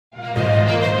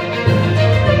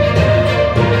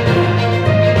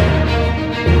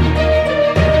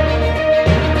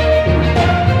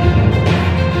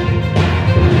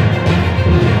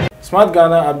Smart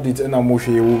Ghana update and a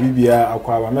motion will be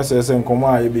a message and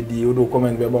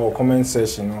comment about comment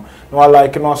section. No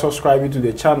like and subscribe to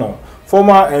the channel.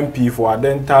 Former MP for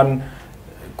Adentan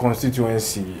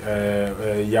constituency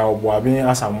Buaben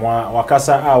Asamoa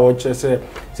wakasa a woche say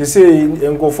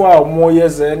nkofo a more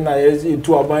years na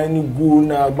to aban ni gu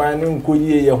na aban ni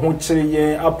nkoye ye ho kire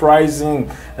ye uprising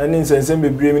and insensem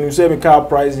bebre mi say me ka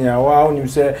uprising a wa onim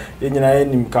say yenyina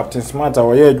enim Captain Smart a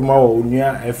woye adwuma wa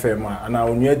Onua FM na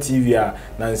Onua TV a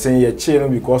na nsen ye che no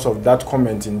because of that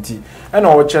comment nti and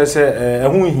woche say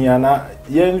ehun hia na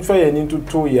yen fa ye ni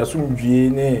tutu ye asumdwie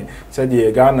ne say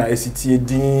de Ghana esitie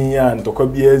din ya ntokwa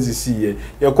bia ezisi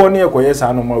ye ko ne ekoye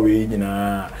sa no ma we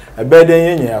nyina ebeden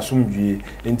yenye asumdwie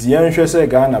nti yen hwe se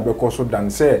Ghana bekoso dan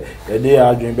se ye de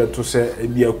adwen beto se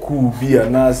bia coup bia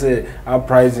na se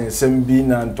uprising sembi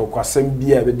na ntokwa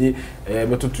sembia be de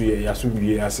betoto ye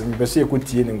asumdwie asem be se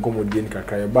ekotie ne nkomodie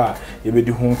nkakra ye ba ye be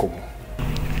di ho nkomo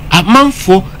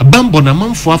amanfo bambo na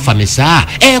manfo afanesa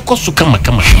ekoso kama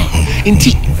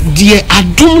nti die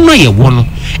adom no ye wono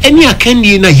eni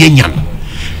akanie na yenya no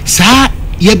saa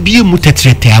ye bie mu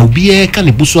tetrete a obi e ka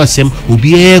ne buso asem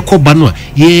obi e koba no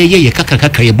ye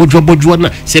kakaka ye bodwo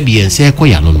na se bi ense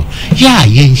ekoya no ya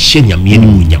ye nhye nyame ni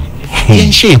munyam ye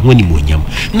nhye ye ho ni munyam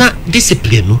na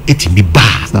discipline no etimi ba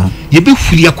ye be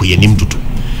huri akoye nim dudu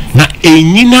na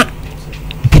enyina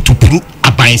putupuru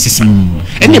aban sesa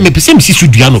ene me pese mi sisu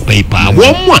dua no paipa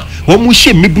wo mu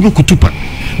hye mebunu kutupa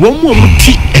wo mu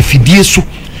ti afidie so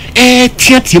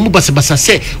tiatia mu basabasa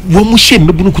se wo mu hye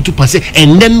mebunu kutupa se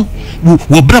enen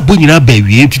wo brabo nyina ba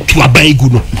wie tu aban gu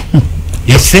no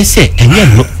yesese enye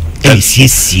no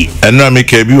esiesie eno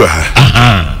ameka bi wa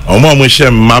ha omo mo hye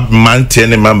mante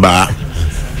ne mamba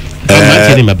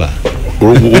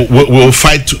we'll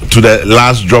fight to the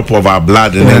last drop of our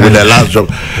blood and then with the last drop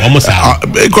almost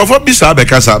Kofi bisa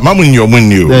bekasa mamu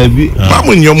nyomunyo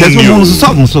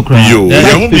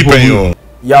yo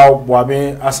ya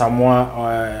Buaben Asamoa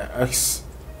ex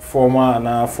former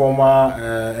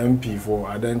MP for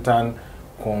Adentan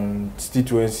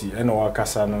constituency and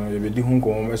wakasa no ye bedi hu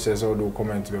nkomo message o do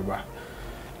comment beba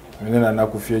mene na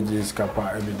nakufie je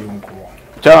skapa e bedi nkomo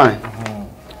chawan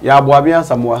ya Buaben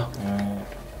Asamoa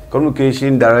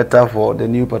Communication Director for the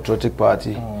New Patriotic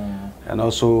Party and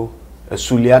also a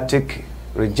Suliatic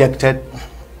rejected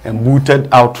and booted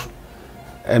out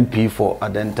MP for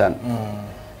Adentan.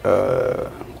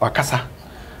 Wakasa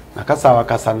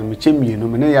na michemi no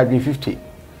mene ya 50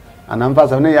 and I'm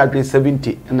fast na ya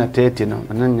 70 na 30 no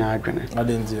mene nya adwene.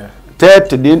 Adentia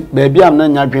 30 din baby am na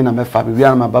nya adwene na mefa baby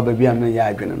am ba baby am na ya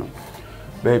adwene no.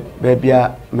 Baby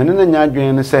a mene na nya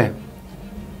adwene no say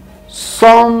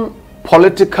some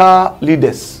political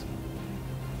leaders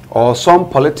or some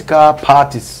political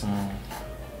parties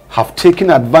have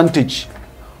taken advantage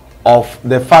of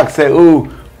the fact say oh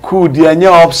could the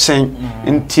anya option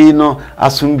intino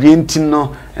asumbi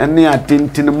intino ene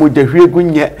atintino mudahwe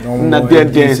gunye na de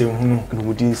no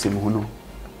mudin semhuno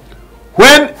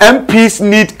when MPs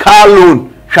need car loan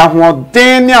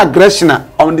hwahuden aggression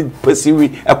on the person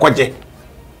ekoje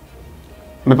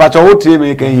me pa cho hotie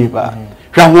me kan yi ba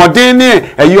hwahuden ne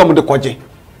ayi om de koje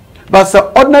but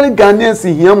so ordinary Ghanaians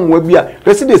hiam wa bia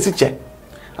residence che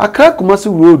Accra Kumasi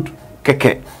road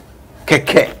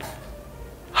keke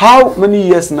how many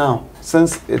years now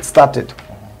since it started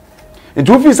it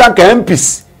will be some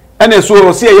MPs and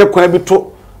so see ye kwan bi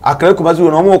to Accra Kumasi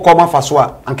road no mo ko ma faso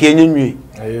a anka yenwie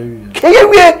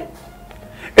keyewie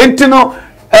entino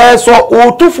so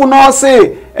otufu no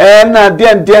say na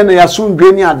de na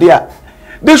yasundwe ni ade a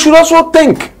they should also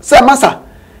think say masa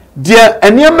dia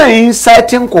enema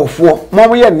inciting kofo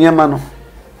mom ye enema no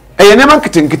enema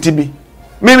kitinkiti bi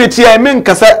meme tia men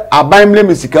kasa abanmle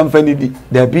mesika mfani di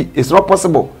da bi it's not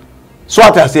possible so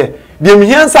at say dia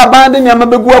mihansa abande nyama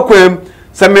begu akwam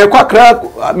se me kwakra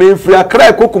me mfiri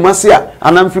akra Kumasi a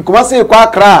anamfiri Kumasi kwa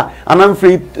akra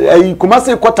anamfiri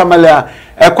Kumasi kwa tamale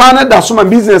ekwa na da so ma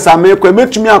business amekwa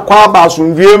metumi akwa ba so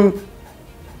nwiem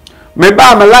me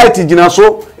ba me light gina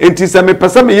so enti se me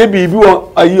pese me ye bibi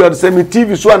wo ayi se me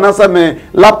TV so anasa me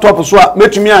laptop so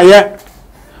metumi aye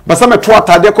basa me to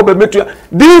atade ko be metu.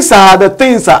 These are the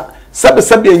things that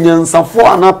sabe nyansafo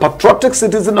ana patriotic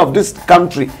citizen of this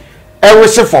country e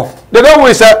wish for. They don't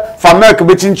wish for America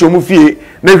be chincho mu fie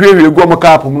na hwehwe gu am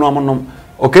ka apom no amnom.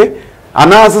 Okay?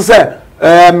 Anasa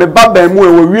se me baba mu e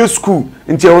wo school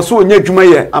nti e wo so onya adwuma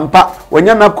ye ampa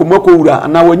wonya na komako wura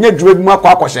ana wonya adwuma bi mu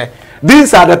akwa.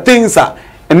 These are the things that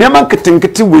enema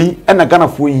ketinketi we na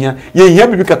Ghanafo hia ye hia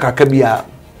bibi kakaka bia.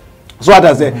 So what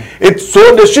I say it's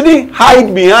so they shouldn't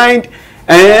hide behind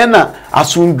and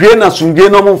asundwe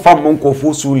no mo fam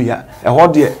nkofo sulia e ho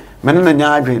de mene na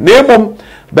nya adwen na emom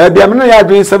baby am no ya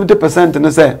doing 70% no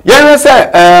say yen say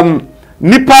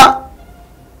nipa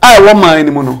ai wo man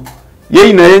ni mu no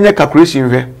ye na yenye calculation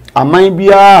hwe aman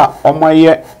bia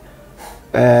omoye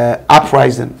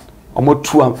uprising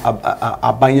omotu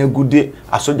abanya gude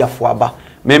asojafo aba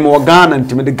meme wo Ghana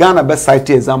ntime de Ghana be cite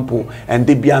example and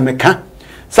de bia meka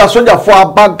sa asojafo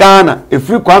aba Ghana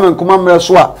efiri Kwame nkoma mre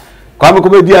so a Kwame ko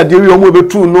be di ade wi omo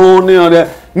betu no ne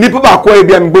nipa ba ko e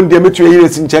bia mbon de metu yire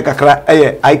si nche kakra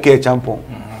eye IK champon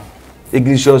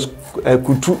Ignatius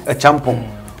kutu champon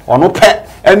ono pe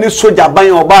any soja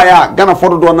ban oba ya Ghana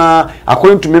for do na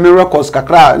according to memory records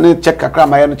kakra ne check kakra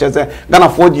ma ya no chese Ghana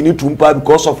for ji ni tumpa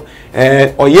because of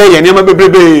oye nema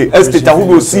bebrebe estate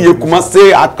ahudo si ye kuma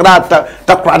say Accra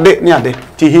takrade ni ade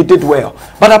he did well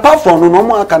but apart from no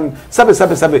mo can sabe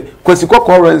kwasiko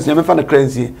currency ya mefa na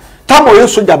currency tamo ye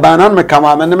soja ban na me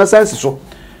kama me ne sense so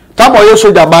tamo ye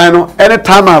soja ban no any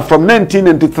time from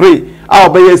 1993 a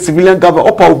obey civilian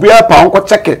government opa obi pa onko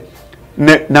check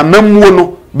na memuo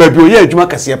no baby oye adwuma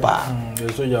kase pa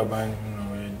soja ban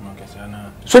no oye adwuma kase na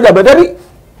soja badari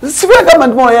civilian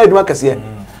government mo oye adwuma kase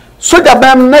soja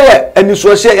ban na ye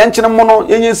anisuohye ye nkyene mo no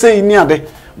ye sei ni ade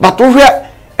but ohwe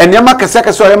enema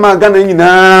kase oye ma Ghana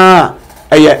nyina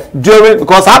eye during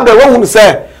because have the one who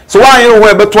say so why you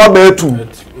we beto abetu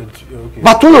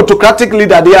but autocratic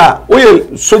leader there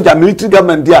oye soja military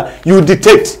government there you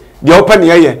dictate the open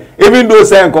here even though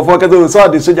say nkofo kazo so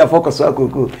the soja focus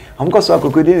akoko amkoso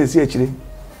akoko dey see achire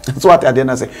so what I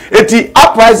didn't say eti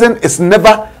uprising is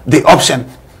never the option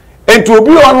and to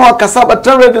be on kasaba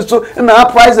terrorist so in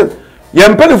uprising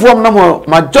yempeli form na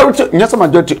majority nyasa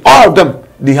majority all of them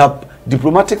they have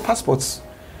diplomatic passports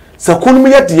so kunum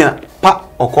yedia pa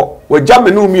oko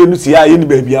wajame no mienu si ya ni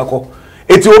baabi akọ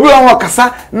eti obi on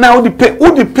kasa na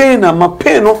udi pay na ma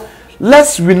pay no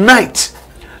let's unite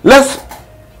let's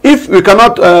if we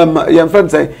cannot your friend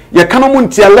say you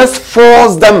cannot let's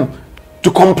force them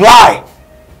to comply.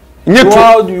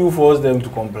 How do you force them to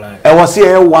comply? I was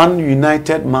here one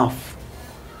united mouth.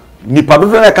 Nipa be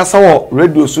na kasa wo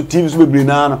radio so TV so be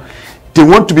na they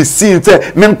want to be seen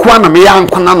say me nkwa na me ya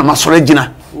nkwa na masore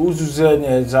gina. Usu say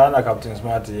na Zana Captain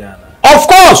Smart yana. Of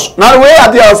course, now we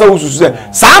are there also usu say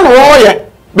san wo ye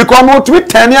because no to be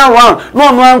turning around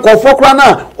no nkofo kra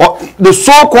na the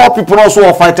so called people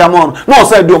also fight among no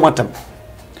say do matter.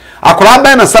 Akora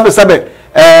ben na sabe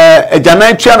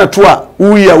ejanan twa na to a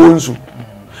uyi a wonsu.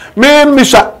 Me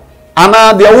misha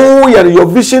ana your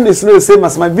vision is not the same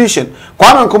as my vision.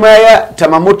 Kwame nkoma ya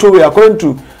tema motorway according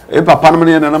to papa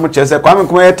no na mo chese Kwame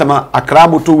nkoma ya tema Accra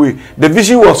motorway. The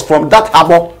vision was from that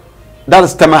harbor, that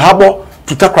is tema harbor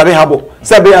to Takrade harbor.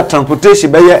 Say be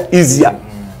transportation be easier.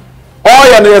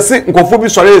 All ya na say nkofo bi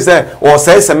sori say or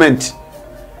say cement.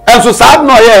 And so sad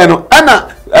no ye no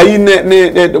ana ayi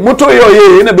ne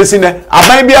motorway ye na besi ne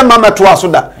aban bia mama to aso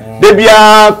da. De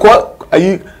bia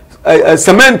ayi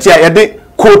cement ya yede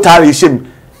quota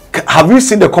regime. Have you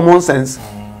seen the common sense?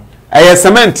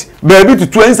 Cement baby to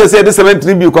 20 say the cement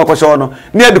ni bi ko akosho no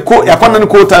near the co ya kwana ni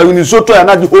quota ni so to ya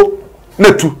na di ho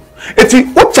na tu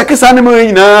eti o check sa na me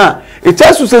nyina it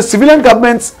tells you say civilian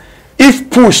governments if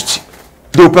pushed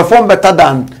they will perform better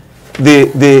than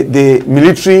the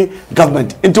military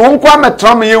government. Into one kwa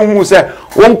metram ye hu say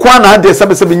one kwa na de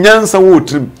sebe nyansa wo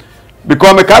trim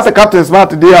because me ka say Captain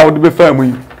Smart dey a wo be fam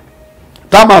yi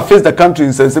time I face the country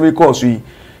in sensible course we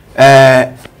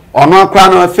ono akra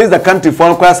no face the country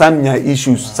for kwa some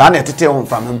issues sa na tete on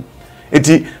from him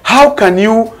eti how can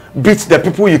you beat the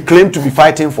people you claim to be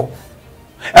fighting for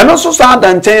and also sa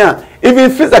dan chen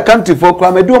even face the country for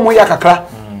kwa me do mo yakakra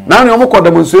now no mo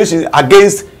demonstration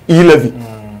against e-levy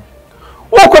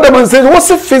what demonstration what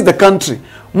face the country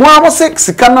mo amose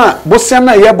sikana bosia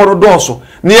na ye borodoso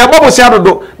ne ye bosia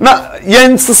dodo na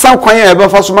yen sisa kwan ye be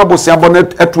fa so ma bosia bo na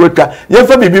etuaka ye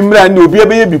fa bibi mra ni obi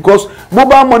ebe because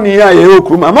mobile money ya ye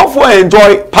okrum amafo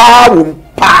enjoy power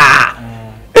pa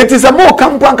it is a more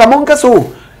campan kamonka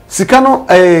so sikano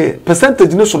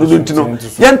percentage no so do ntino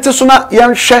yente so na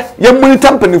yenhwe ye monitor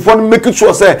company for make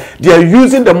sure say they are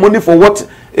using the money for what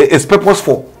is purpose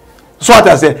for so what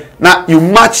I say now you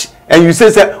match and you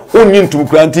say only to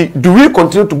granty do we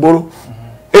continue to borrow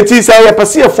it is a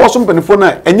passive force company for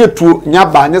na enye tuo nya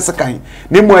ba nya sekan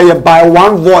nemo by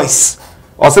one voice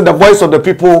or say the voice of the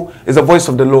people is the voice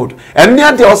of the Lord and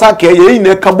near the also ke ye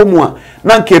na kabo mu a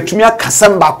na nke atumi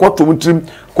akasem ba kwato mutrim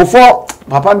kofo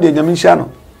papa de nyamisha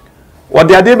no o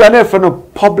de ade ba na fe no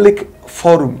public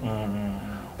forum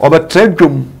oba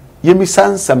tredum yemi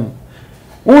sansam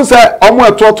unsa omo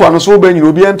etoto ano so ba nyina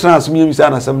obi entrance mi yemi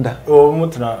sana sam da o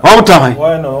mutra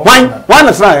why no why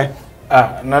na say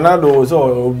nana do so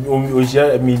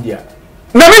o media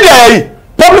na media yi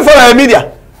public forum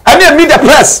media any media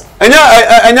press and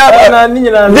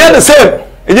they're the same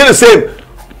and you're the same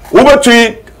over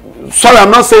to sorry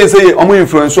I'm not saying say I'm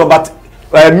influencer but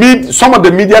some of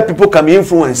the media people can be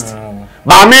influenced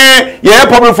but me yeah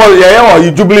problem for yeah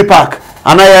or Jubilee Park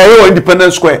and I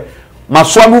Independence Square my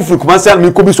son move commercial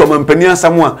me could be some opinion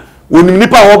someone when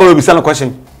nipa wo be send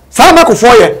question sama ko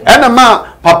foye and ma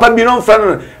papa bi no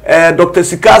friend Dr.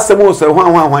 Sika Semo say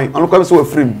hwan on come say we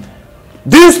free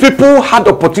these people had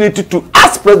the opportunity to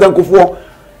ask President Kofi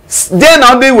then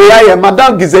now they were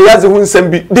Madam Gizeyazi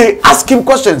Hunsembi they asked him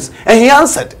questions and he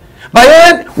answered but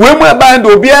then when we bind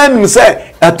obian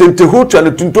say atente hotu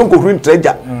and tuntonko hu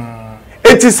treasure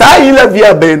it is how you live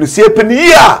here be no see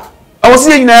penia I was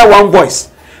saying now one voice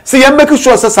see you make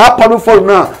sure say how powerful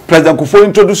now President Kofi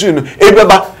introduce you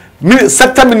ebeba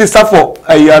sector minister for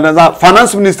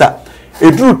finance minister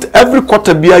every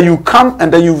quarter bia you come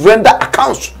and then you render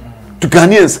accounts to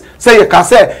Ghanaians say you can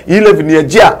say you live in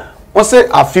Nigeria o say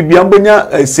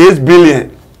afibiambonya 6 billion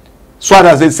so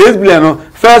as 6 billion no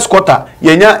first quarter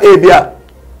yenya ebia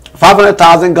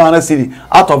 500,000 Ghana cedi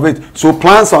out of it so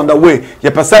plans on the way you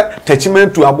percent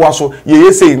attachment to aboaso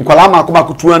ye say nkwala makoma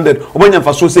 200 obanya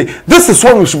fa so say this is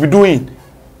what we should be doing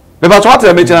but what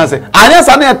I mention say anya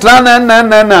sa na tra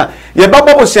na ye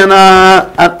babo siana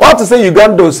and what to say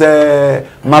Uganda say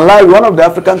Malawi one of the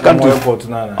African countries airport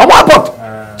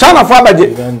China for abaje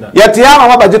ye tia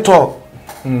na abaje to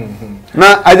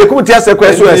na ajeku tia se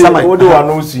kweso e samai wo de wa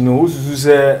no si no ususu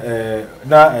se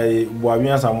na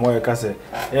Buaben Asamoa ka se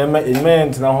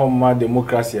element na ho ma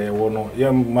democracy e wo no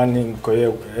ye mani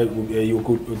koye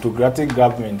autocratic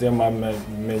government e ma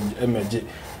emerge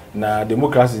na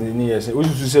democracy ni yes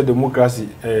ususu se democracy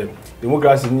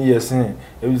ni yes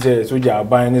e bi se soja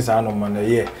aban ni sa no ma na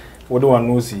ye wo de wa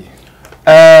no si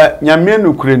nyame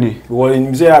no kureni wo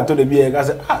ni se ato de bi e ka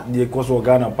se de koso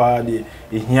Ghana pa de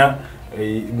ehia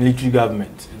military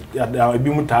government ebi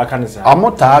mutaka ne sa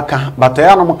amutaka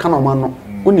bataya no maka no ma no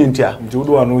unintia nti wo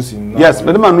do wa no si yes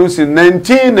but man no si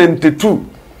 1992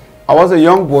 I was a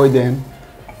young boy then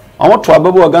I want to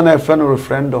ababo Ghana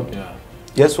referendum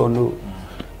yes or no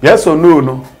yes or no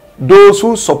no those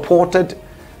who supported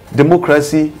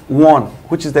democracy won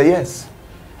which is the yes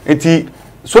enti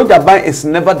so that by is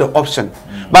never the option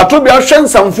but to be option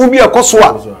samfu bi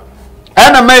ekoswa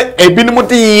ana me ebinim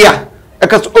de ya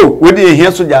because oh we dey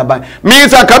here so jaban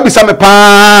means I can be some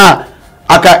pa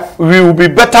aka we will be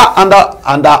better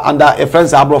under a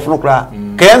friends abroad no kra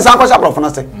ken san ko abroad na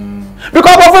say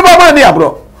because of money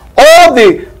abroad all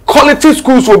the quality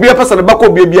schools will be a person back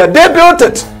they built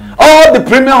it all the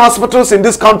premium hospitals in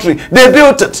this country they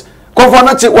built it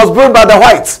Kofi was built by the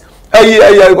whites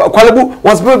Kwalebu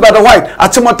was built by the white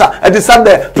Atimota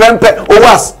Edisande Prempe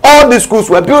Owas all these schools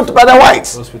were built by the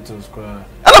whites hospitals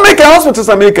and American hospitals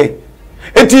American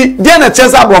eti dia na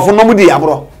chesa abrofo no mu di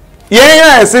abro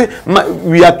yeah say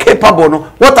we are capable no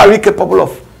what are we capable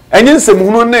of enyin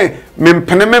semunu ne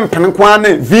mempene kwa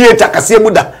ne VAT akase mu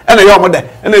da ena ye omoda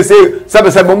ena say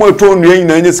sebe mo eto nua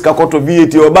nyina enye sika koto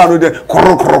VAT oba no de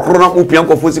korokoro na opia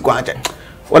nkofo si kwa ache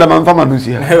wala mamfama no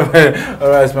si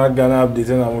alright smart Ghana update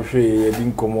na mo hwe ye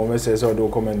din komo message or do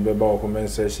comment be ba comment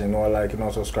section no like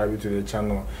no subscribe to the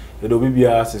channel e do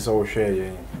bibia se so hwe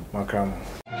ye makramo